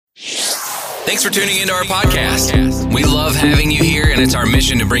Thanks for tuning into our podcast. We love having you here, and it's our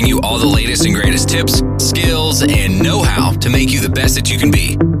mission to bring you all the latest and greatest tips, skills, and know-how to make you the best that you can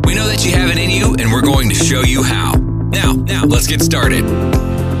be. We know that you have it in you, and we're going to show you how. Now, let's get started.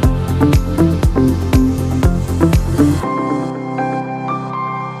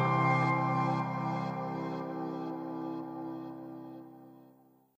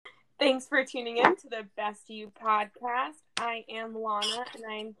 Thanks for tuning in to the Best You podcast. I am Lana, and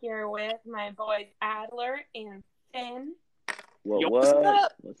I'm here with my boys Adler and Finn.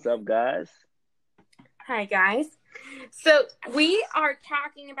 What's up, guys? Hi, guys. So we are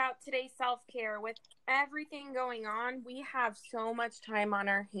talking about today's self-care. With everything going on, we have so much time on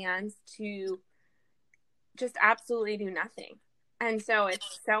our hands to just absolutely do nothing. And so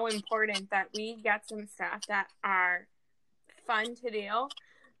it's so important that we get some stuff that are fun to do,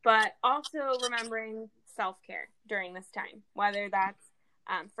 but also remembering self-care during this time, whether that's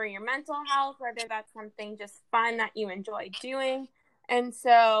for your mental health, whether that's something just fun that you enjoy doing. And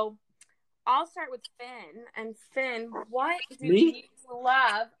so I'll start with Finn. And Finn, what do you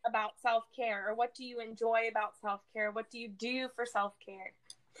love about self-care, or what do you enjoy about self-care? What do you do for self-care?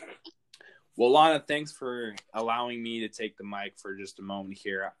 Well, Lana, thanks for allowing me to take the mic for just a moment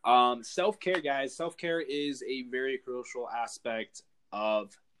here. Self-care, guys. Self-care is a very crucial aspect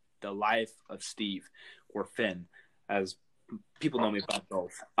of the life of Steve, or Finn, as people know me about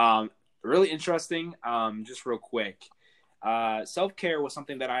both. Really interesting. Just real quick. Self-care was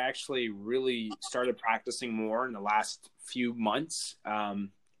something that I actually really started practicing more in the last few months.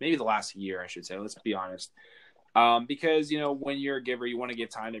 Maybe the last year, I should say. Let's be honest. Because, when you're a giver, you want to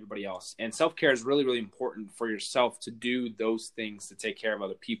give time to everybody else. And self-care is really, really important for yourself to do those things to take care of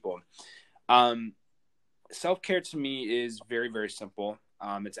other people. Self-care to me is very, very simple.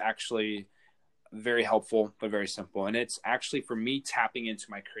 It's actually very helpful, but very simple. And it's actually, for me, tapping into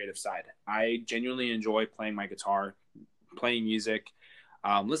my creative side. I genuinely enjoy playing my guitar, playing music,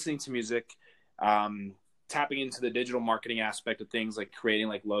 listening to music, tapping into the digital marketing aspect of things, like creating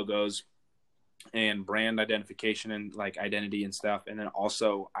like logos and brand identification and like identity and stuff. And then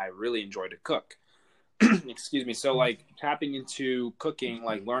also I really enjoy to cook. Excuse me. So like tapping into cooking,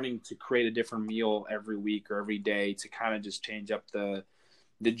 like learning to create a different meal every week or every day to kind of just change up the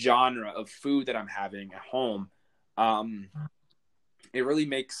genre of food that I'm having at home. It really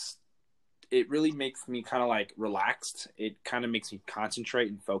makes me kind of like relaxed. It kind of makes me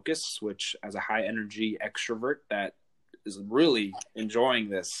concentrate and focus, which as a high energy extrovert that is really enjoying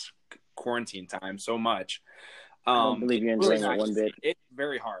this quarantine time so much. I don't believe you're enjoying really it one bit. It's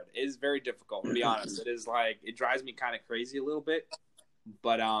very hard. It is very difficult, to be honest. It is like, it drives me kind of crazy a little bit.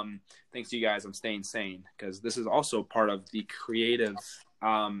 But thanks to you guys, I'm staying sane, because this is also part of the creative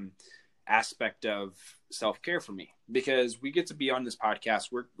aspect of self-care for me, because we get to be on this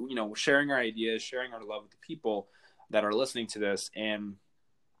podcast. We're sharing our ideas, sharing our love with the people that are listening to this, and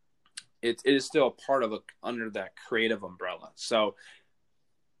it is still a part of under that creative umbrella. So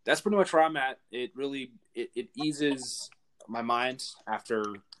that's pretty much where I'm at. It really it eases my mind after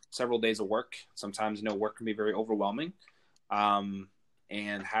several days of work. Sometimes work can be very overwhelming,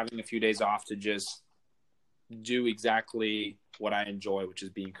 and having a few days off to just do exactly what I enjoy, which is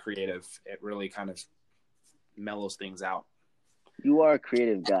being creative, it really kind of mellows things out. You are a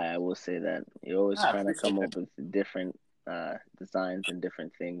creative guy, I will say that. You're always trying to come up with different designs and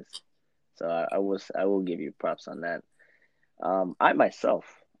different things. So I will give you props on that.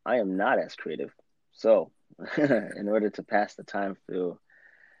 I am not as creative. So in order to pass the time through,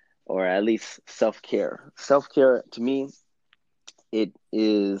 or at least self-care to me, it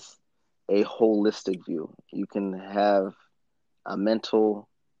is a holistic view. You can have a mental,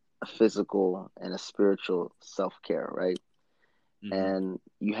 a physical, and a spiritual self-care, right? Mm-hmm. And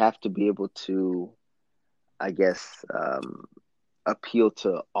you have to be able to, I guess, appeal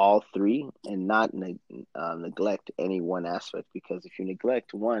to all three and not neglect any one aspect, because if you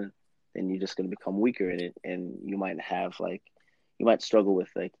neglect one, then you're just going to become weaker in it, and you might struggle with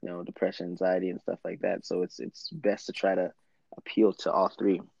depression, anxiety, and stuff like that. So it's best to try to appeal to all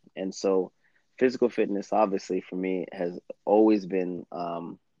three. And so physical fitness, obviously, for me, has always been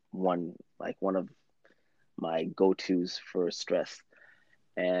one of my go-tos for stress.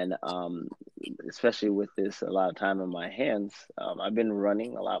 And especially with this, a lot of time on my hands, I've been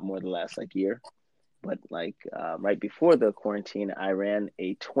running a lot more the last year. But right before the quarantine, I ran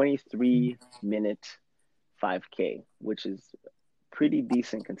a 23-minute 5K, which is pretty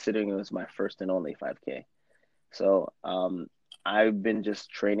decent considering it was my first and only 5K. So I've been just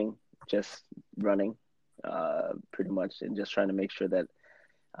running pretty much, and just trying to make sure that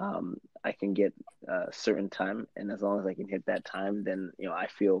I can get a certain time, and as long as I can hit that time, then I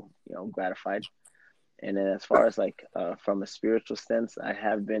feel gratified. And then as far as like from a spiritual sense, I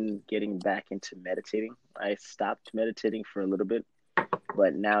have been getting back into meditating. I stopped meditating for a little bit,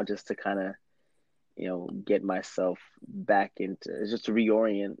 but now just to kind of get myself back into, just to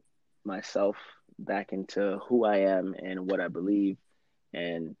reorient myself back into who I am and what I believe,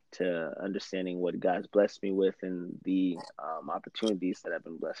 and to understanding what God's blessed me with and the opportunities that I've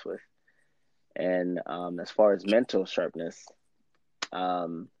been blessed with. And as far as mental sharpness,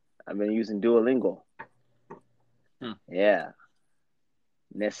 I've been using Duolingo. Yeah.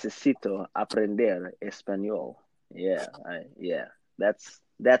 Necesito aprender español. Yeah.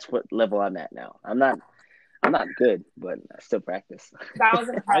 That's what level I'm at now. I'm not good, but I still practice. That was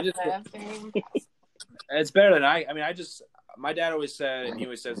impressive. It's better than I mean, my dad always said, and he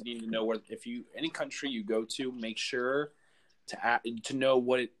always says, you need to know where, any country you go to, make sure to know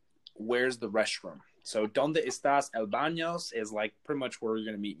where's the restroom. So, ¿Dónde estás el baños? Is like pretty much where you're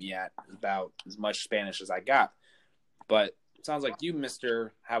going to meet me at. Is about as much Spanish as I got. But it sounds like you,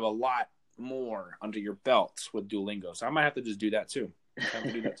 mister, have a lot more under your belt with Duolingo. So I might have to just do that too.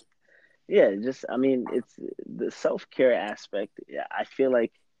 Yeah, it's the self-care aspect. Yeah, I feel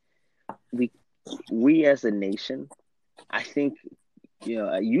like we as a nation, I think,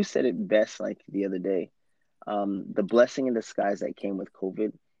 you said it best like the other day. The blessing in disguise that came with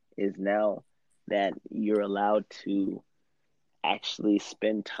COVID is now that you're allowed to actually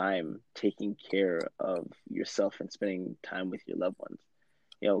spend time taking care of yourself and spending time with your loved ones.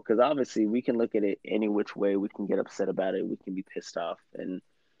 Because obviously we can look at it any which way. We can get upset about it. We can be pissed off, and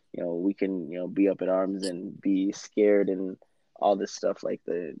we can be up in arms and be scared, and all this stuff like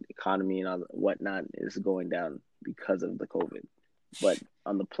the economy and all whatnot is going down because of the COVID. But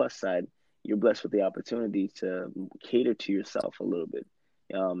on the plus side, you're blessed with the opportunity to cater to yourself a little bit.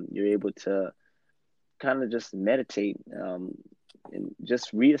 You're able to kind of just meditate and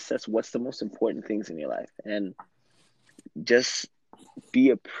just reassess what's the most important things in your life, and just be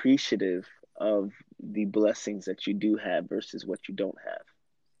appreciative of the blessings that you do have versus what you don't have.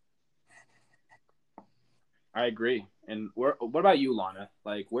 I agree. And what about you, Lana?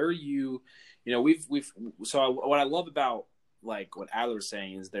 Like, where are you? So what I love about like what Adler was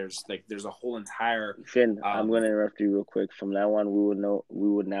saying is there's a whole entire. Finn, I'm going to interrupt you real quick. From now on, we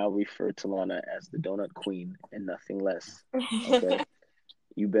would now refer to Lana as the Donut Queen and nothing less. Okay,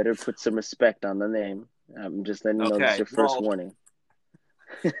 you better put some respect on the name. I'm just letting you know this is your first warning.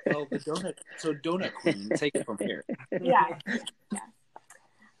 Well, Donut Queen, take it from here. Yeah.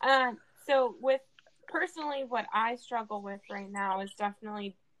 So with personally, what I struggle with right now is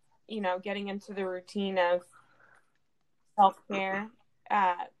definitely, getting into the routine of self-care.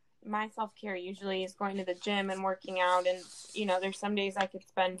 My self-care usually is going to the gym and working out, and there's some days I could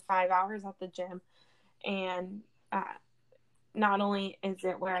spend 5 hours at the gym, and not only is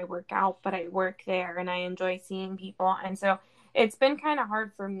it where I work out, but I work there and I enjoy seeing people. And so it's been kind of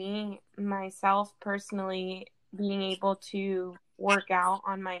hard for me myself personally being able to work out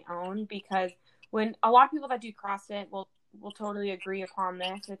on my own, because when a lot of people that do CrossFit will totally agree upon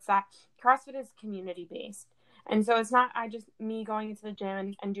this, it's that CrossFit is community based. And so it's not me going into the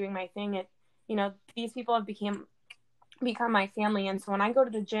gym and doing my thing. These people have become my family. And so when I go to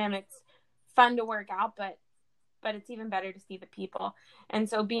the gym, it's fun to work out, but it's even better to see the people. And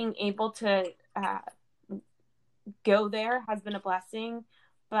so being able to go there has been a blessing,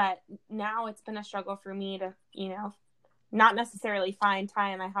 but now it's been a struggle for me to, not necessarily find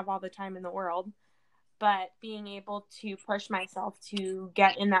time. I have all the time in the world, but being able to push myself to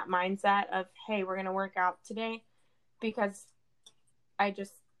get in that mindset of, hey, we're going to work out today, because I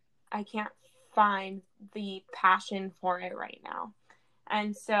can't find the passion for it right now.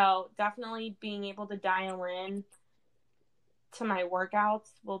 And so definitely being able to dial in to my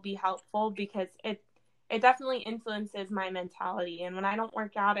workouts will be helpful, because it definitely influences my mentality. And when I don't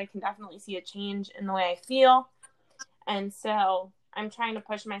work out, I can definitely see a change in the way I feel. And so I'm trying to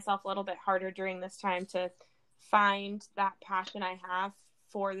push myself a little bit harder during this time to find that passion I have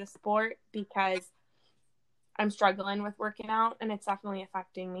for the sport, because I'm struggling with working out and it's definitely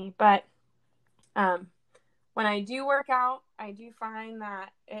affecting me. But when I do work out, I do find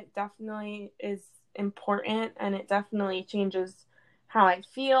that it definitely is important, and it definitely changes how I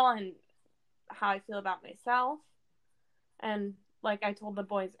feel and how I feel about myself. And like I told the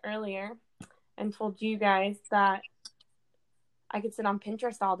boys earlier and told you guys, that I could sit on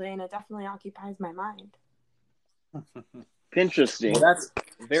Pinterest all day and it definitely occupies my mind. Pinteresting. Well, that's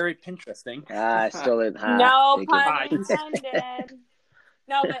very Pinteresting. I stole it. No pun intended.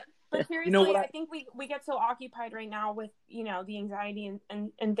 No, but But You know seriously, what? I think we get so occupied right now with, the anxiety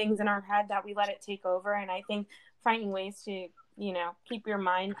and things in our head that we let it take over. And I think finding ways to, keep your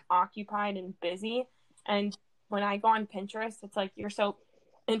mind occupied and busy. And when I go on Pinterest, it's like you're so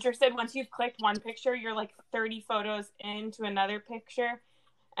interested. Once you've clicked one picture, you're like 30 photos into another picture.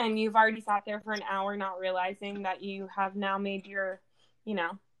 And you've already sat there for an hour not realizing that you have now made your,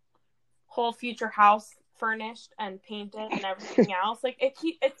 whole future house furnished and painted and everything else. Like it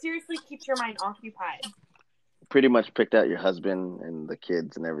seriously keeps your mind occupied. Pretty much picked out your husband and the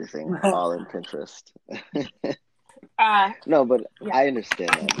kids and everything all in Pinterest. No, but Yeah. I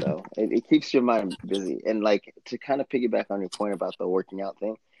understand that though. It keeps your mind busy. And like to kind of piggyback on your point about the working out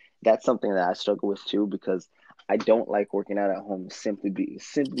thing, that's something that I struggle with too, because I don't like working out at home simply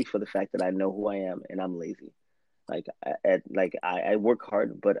for the fact that I know who I am and I'm lazy. I work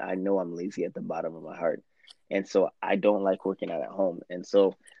hard, but I know I'm lazy at the bottom of my heart. And so I don't like working out at home. And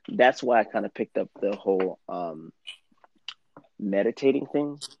so that's why I kind of picked up the whole meditating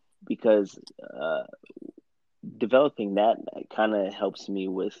thing, because developing that kind of helps me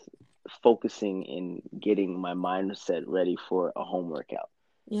with focusing and getting my mindset ready for a home workout.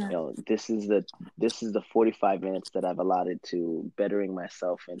 Yeah. This is the 45 minutes that I've allotted to bettering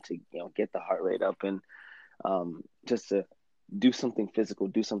myself and to get the heart rate up and just to do something physical,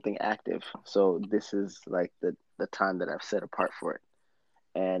 do something active. So this is like the time that I've set apart for it.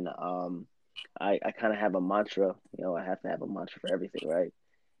 And I kind of have a mantra, I have to have a mantra for everything, right?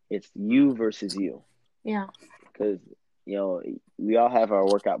 It's you versus you. Yeah. Because, we all have our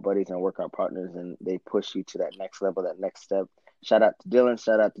workout buddies and workout partners, and they push you to that next level, that next step. Shout out to Dylan,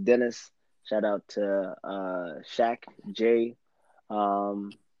 shout out to Dennis, shout out to Shaq, Jay,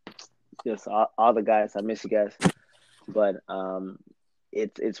 just all the guys. I miss you guys. But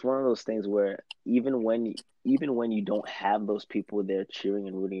it's one of those things where even when you don't have those people there cheering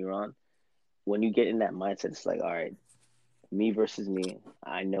and rooting you on, when you get in that mindset, it's like, all right, me versus me.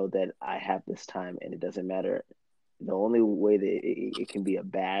 I know that I have this time, and it doesn't matter. The only way that it can be a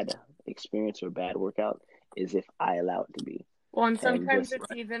bad experience or a bad workout is if I allow it to be. Well, and sometimes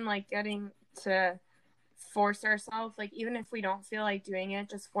it's even like getting to force ourselves, like even if we don't feel like doing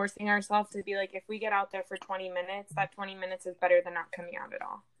it, just forcing ourselves to be like, if we get out there for 20 minutes, that 20 minutes is better than not coming out at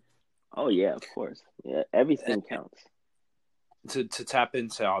all. Oh yeah, of course. Yeah, everything counts. To tap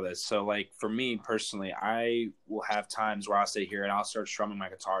into all this. So like for me personally, I will have times where I'll sit here and I'll start strumming my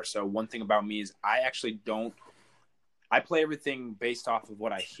guitar. So one thing about me is I play everything based off of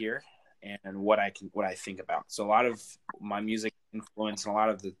what I hear and what I think about. So a lot of my music influence and a lot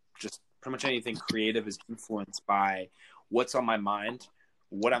of the just pretty much anything creative is influenced by what's on my mind,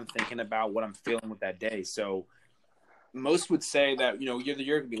 what I'm thinking about, what I'm feeling with that day. So most would say that, you're going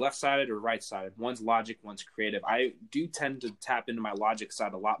to be left-sided or right-sided. One's logic, one's creative. I do tend to tap into my logic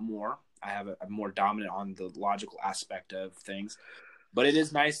side a lot more. I have a more dominant on the logical aspect of things. But it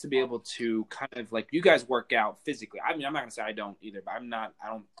is nice to be able to kind of like you guys work out physically. I mean, I'm not gonna say I don't either, but I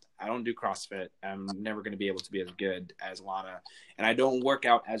don't do CrossFit. I'm never gonna be able to be as good as Lana, and I don't work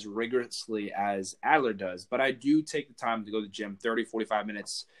out as rigorously as Adler does. But I do take the time to go to the gym 30, 45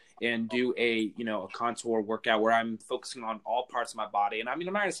 minutes and do a contour workout where I'm focusing on all parts of my body. And I mean,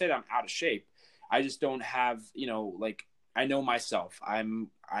 I'm not gonna say that I'm out of shape. I just don't have like I know myself. I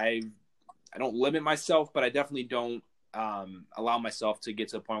don't limit myself, but I definitely don't allow myself to get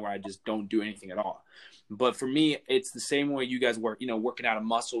to the point where I just don't do anything at all. But for me, it's the same way you guys work, working out a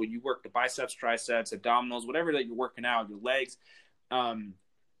muscle. You work the biceps, triceps, abdominals, whatever that you're working out, your legs.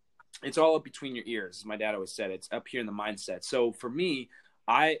 It's all up between your ears, as my dad always said. It's up here in the mindset. So for me,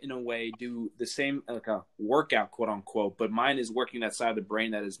 I, in a way, do the same, like a workout, quote unquote, but mine is working that side of the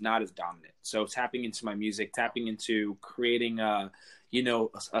brain that is not as dominant. So tapping into my music, tapping into creating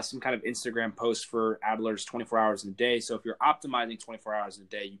some kind of Instagram post for Adler's 24 hours in a day. So if you're optimizing 24 hours in a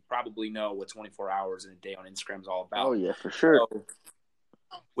day, you probably know what 24 hours in a day on Instagram is all about. Oh yeah, for sure. So,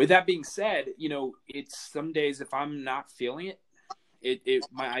 with that being said, it's some days if I'm not feeling it,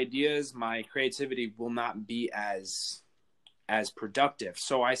 my ideas, my creativity will not be as productive.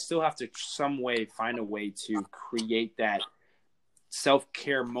 So I still have to some way find a way to create that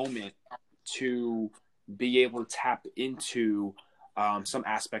self-care moment to be able to tap into some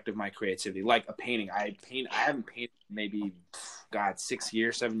aspect of my creativity, like a painting. I haven't painted maybe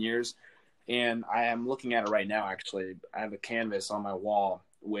 7 years, and I am looking at it right now. Actually, I have a canvas on my wall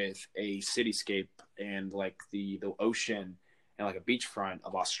with a cityscape and like the ocean and like a beachfront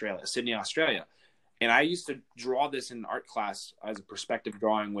of Australia, Sydney, Australia. And I used to draw this in art class as a perspective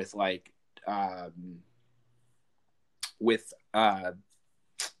drawing with like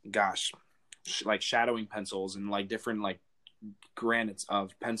shadowing pencils and like different like granites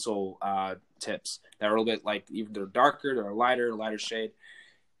of pencil tips that are a little bit like either they're darker or lighter shade.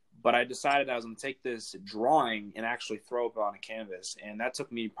 But I decided I was going to take this drawing and actually throw it on a canvas. And that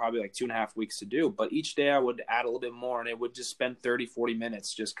took me probably like 2.5 weeks to do. But each day I would add a little bit more, and it would just spend 30, 40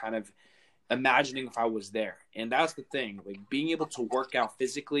 minutes just kind of imagining if I was there. And that's the thing, like being able to work out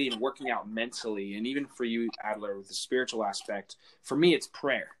physically and working out mentally. And even for you, Adler, with the spiritual aspect, for me, it's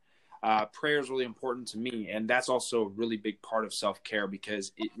prayer. Prayer is really important to me. And that's also a really big part of self-care,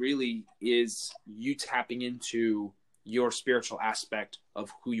 because it really is you tapping into your spiritual aspect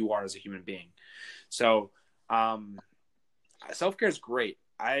of who you are as a human being. So self-care is great.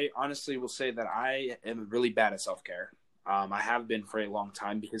 I honestly will say that I am really bad at self-care. I have been for a long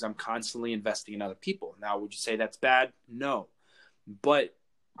time because I'm constantly investing in other people. Now, would you say that's bad? No. But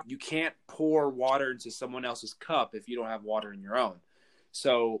you can't pour water into someone else's cup if you don't have water in your own.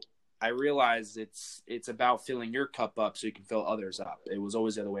 So I realized it's about filling your cup up so you can fill others up. It was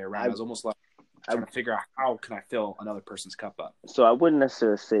always the other way around. I was almost like trying to figure out how can I fill another person's cup up. So I wouldn't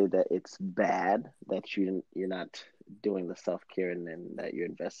necessarily say that it's bad that you're not doing the self-care and then that you're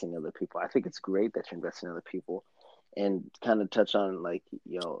investing in other people. I think it's great that you're investing in other people, and kind of touch on like,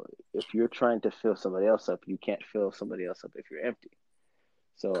 if you're trying to fill somebody else up, you can't fill somebody else up if you're empty.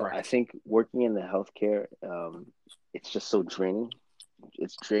 So correct. I think working in the healthcare, it's just so draining.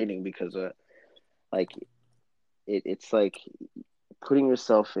 It's draining because it's like putting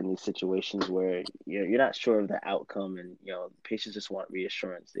yourself in these situations where you're not sure of the outcome, and patients just want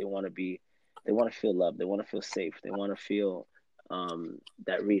reassurance. They want to feel loved. They want to feel safe. They want to feel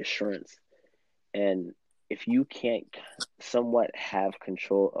that reassurance. And if you can't somewhat have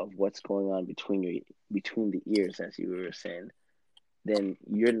control of what's going on between the ears, as you were saying, then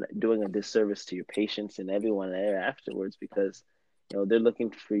you're doing a disservice to your patients and everyone there afterwards, because they're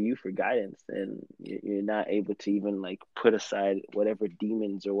looking for you for guidance, and you're not able to even like put aside whatever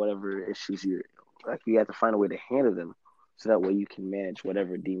demons or whatever issues you have to find a way to handle them, so that way you can manage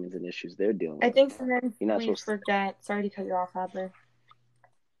whatever demons and issues they're dealing with. I think sometimes we forget. Sorry to cut you off, Adler.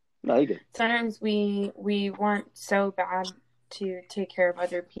 No, you did. Sometimes we want so bad to take care of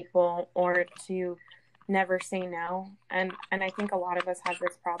other people or to never say no, and I think a lot of us have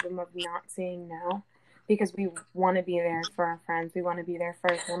this problem of not saying no, because we want to be there for our friends. We want to be there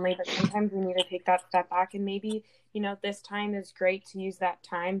for our family, but sometimes we need to take that step back, and maybe, this time is great to use that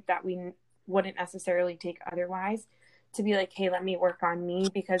time that we wouldn't necessarily take otherwise to be like, hey, let me work on me,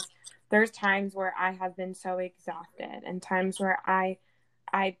 because there's times where I have been so exhausted and times where I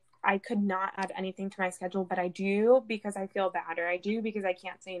could not add anything to my schedule, but I do because I feel bad, or I do because I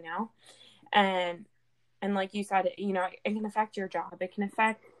can't say no. And like you said, it can affect your job. It can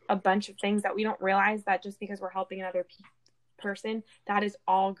affect a bunch of things that we don't realize, that just because we're helping another person, that is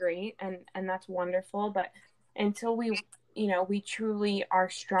all great. And that's wonderful. But until we truly are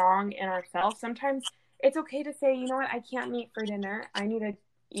strong in ourselves, sometimes it's okay to say, I can't meet for dinner. I need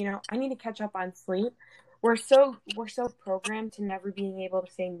to catch up on sleep. We're so programmed to never being able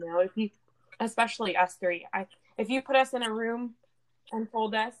to say no. Especially us three, if you put us in a room and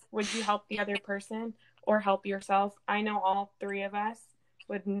told us, would you help the other person or help yourself? I know all three of us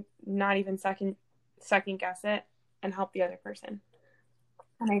would not even second guess it and help the other person.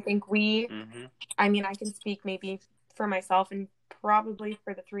 And I think I can speak maybe for myself and probably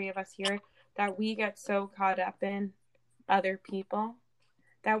for the three of us here, that we get so caught up in other people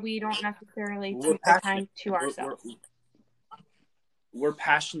that we don't necessarily take the time to ourselves. We're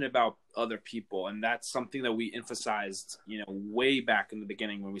passionate about other people, and that's something that we emphasized, way back in the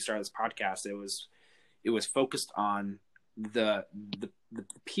beginning when we started this podcast. It was focused on the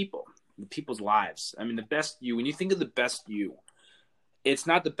people, the people's lives. I mean, the best you, when you think of the best you, it's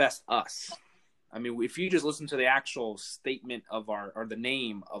not the best us. I mean, if you just listen to the actual statement of or the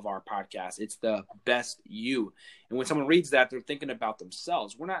name of our podcast, it's the best you. And when someone reads that, they're thinking about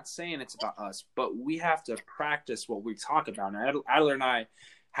themselves. We're not saying it's about us, but we have to practice what we talk about. And Adler and I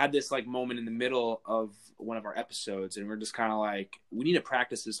had this like moment in the middle of one of our episodes, and we're just kind of like, we need to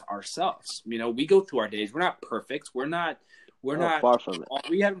practice this ourselves. We go through our days. We're not perfect. We're not far from it.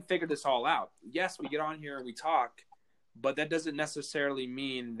 We haven't figured this all out. Yes, we get on here and we talk, but that doesn't necessarily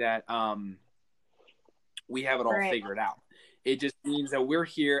mean that we have it all figured out. It just means that we're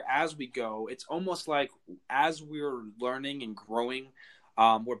here as we go. It's almost like as we're learning and growing,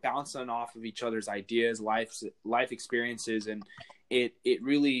 we're bouncing off of each other's ideas, life experiences, and it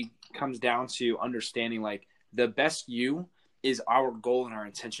really comes down to understanding like the best you is our goal and our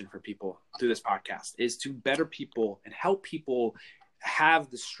intention for people through this podcast, is to better people and help people have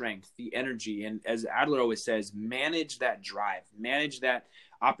the strength, the energy, and as Adler always says, manage that drive, manage that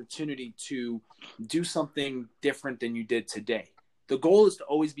opportunity to do something different than you did today. The goal is to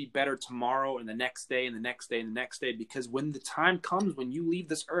always be better tomorrow and the next day and the next day and the next day, because when the time comes when you leave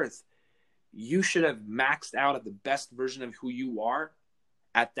this earth, you should have maxed out at the best version of who you are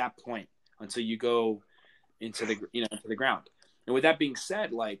at that point until you go into the ground. And with that being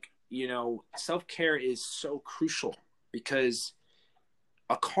said, self-care is so crucial, because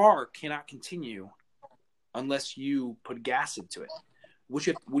a car cannot continue unless you put gas into it. What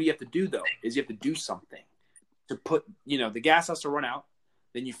you have to do, though, is you have to do something to put, the gas has to run out,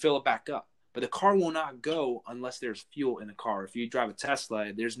 then you fill it back up. But the car will not go unless there's fuel in the car. If you drive a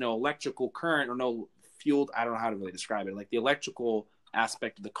Tesla, there's no electrical current or no fuel. I don't know how to really describe it. Like, the electrical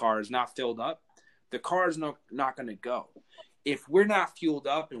aspect of the car is not filled up. The car is not going to go. If we're not fueled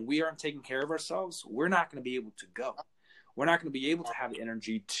up and we aren't taking care of ourselves, we're not going to be able to go. We're not going to be able to have the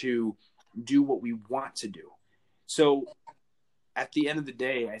energy to do what we want to do. So at the end of the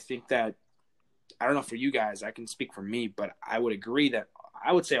day, I think that, I don't know for you guys, I can speak for me, but I would agree that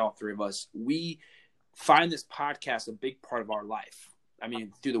I would say all three of us, we find this podcast a big part of our life. I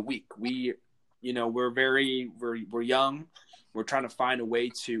mean, through the week, we're young. We're trying to find a way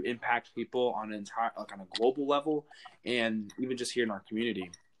to impact people on on a global level, and even just here in our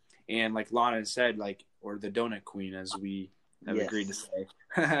community. And like Lana said, or the Donut Queen, as we have agreed to say.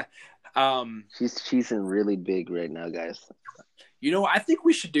 She's in really big right now, guys. I think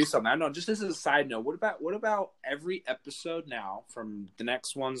we should do something. I don't know, just as a side note, what about every episode now from the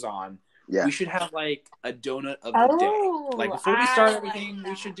next ones on? Yeah. We should have a donut of the day. Before we start everything,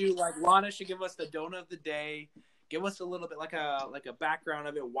 we should do Lana should give us the donut of the day. Give us a little bit like a background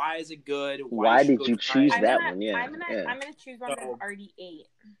of it. Why is it good? Why did you choose that one? Yeah. I'm gonna choose one that I've already ate.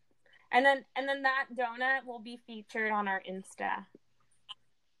 And then that donut will be featured on our Insta.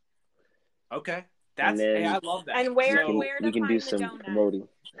 Okay. I love that. And where we can do some promoting.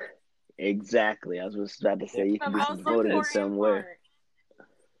 Exactly. I was just about to say you can do some promoting somewhere.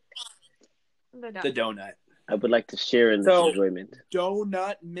 The donut. I would like to share in this enjoyment. Do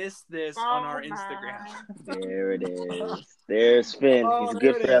not miss this on our Instagram. There it is. There's Finn. He's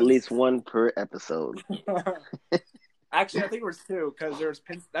good for at least one per episode. Actually, I think it was two, because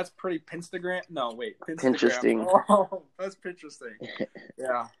that's pretty Pinstagram. No, wait, Pinteresting. Oh, that's Pinteresting.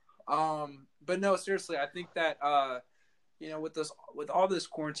 Yeah. But no, seriously, I think that with all this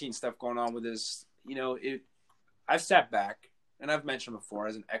quarantine stuff going on with this, I've sat back, and I've mentioned before,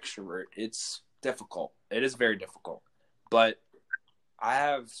 as an extrovert, it's difficult. It is very difficult. But I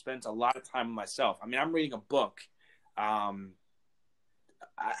have spent a lot of time with myself. I mean, I'm reading a book. I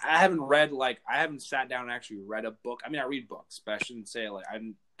haven't sat down and actually read a book. I mean, I read books, but I shouldn't say I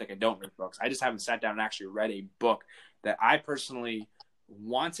don't read books. I just haven't sat down and actually read a book that I personally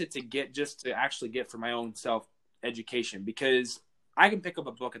wanted to get, just to actually get for my own self-education, because I can pick up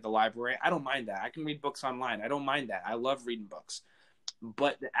a book at the library. I don't mind that. I can read books online. I don't mind that. I love reading books.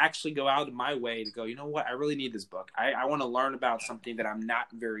 But to actually go out of my way to go, you know what? I really need this book. I want to learn about something that I'm not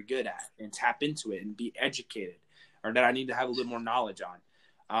very good at and tap into it and be educated, or that I need to have a little more knowledge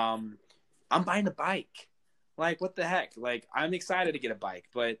on. I'm buying a bike. What the heck? I'm excited to get a bike,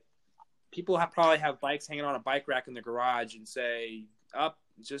 but people probably have bikes hanging on a bike rack in their garage and say,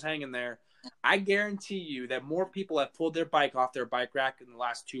 it's just hanging there. I guarantee you that more people have pulled their bike off their bike rack in the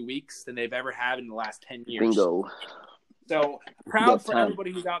last 2 weeks than they've ever had in the last 10 years. Bingo. So proud for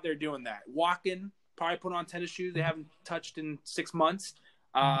everybody who's out there doing that. Walking, probably put on tennis shoes they haven't touched in 6 months.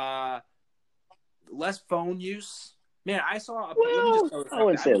 Less phone use. Man, I saw I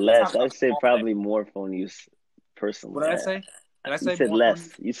wouldn't say less. I'd say probably more phone use personally. What did I say? Did I say you said less.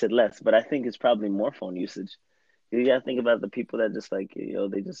 You said less, but I think it's probably more phone usage. You gotta think about the people that just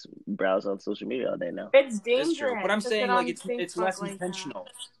they just browse on social media all day now. It's dangerous. But I'm saying it's less intentional.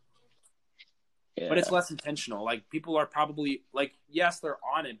 Yeah. But it's less intentional. People are probably yes, they're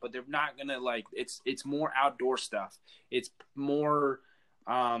on it, but they're not gonna it's more outdoor stuff. It's more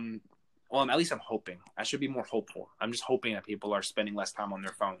at least I'm hoping. I should be more hopeful. I'm just hoping that people are spending less time on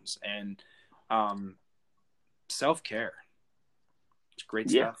their phones, and self-care. It's great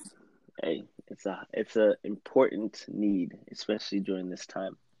stuff. Hey, it's a important need, especially during this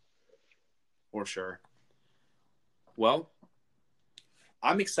time. For sure. Well,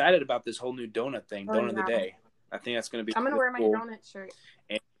 I'm excited about this whole new donut thing, donut of the day. I think that's going to be. I'm going to wear my donut shirt.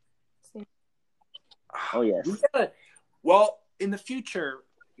 Oh yes. Well, in the future,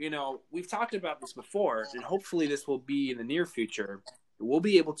 we've talked about this before, and hopefully this will be in the near future. We'll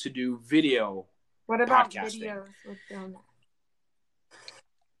be able to do video. What about podcasting. Videos with donuts?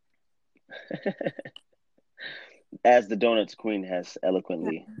 As the Donuts Queen has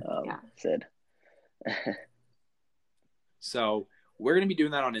eloquently said. So we're going to be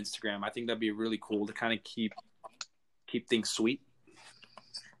doing that on Instagram. I think that'd be really cool to kind of keep things sweet.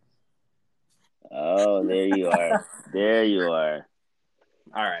 Oh, there you are. There you are.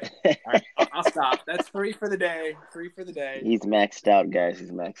 All right. I'll stop. That's 3 for the day. 3 for the day. He's maxed out, guys.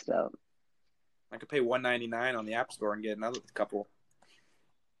 He's maxed out. I could pay $1.99 on the App Store and get another couple.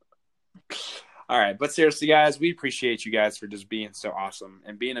 All right, but seriously, guys, we appreciate you guys for just being so awesome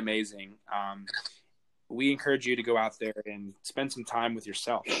and being amazing. We encourage you to go out there and spend some time with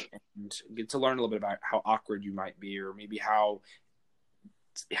yourself and get to learn a little bit about how awkward you might be, or maybe how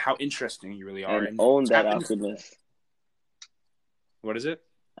interesting you really are, and own that awkwardness. What is it?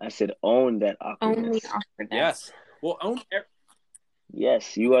 I said own that awkwardness. Only awkwardness. Yes. Well,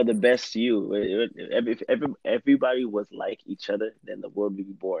 Yes, you are the best you. If everybody was like each other, then the world would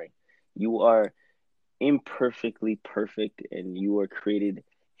be boring. You are imperfectly perfect, and you are created,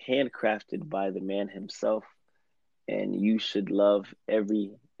 handcrafted by the man himself, and you should love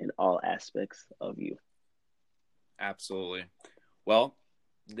every and all aspects of you. Absolutely. Well,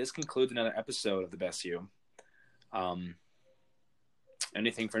 this concludes another episode of The Best You.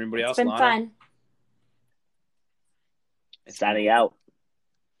 Anything for anybody else? It's been Lana? fun. Signing out.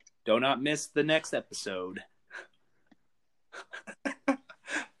 Do not miss the next episode.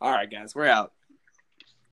 All right, guys, we're out.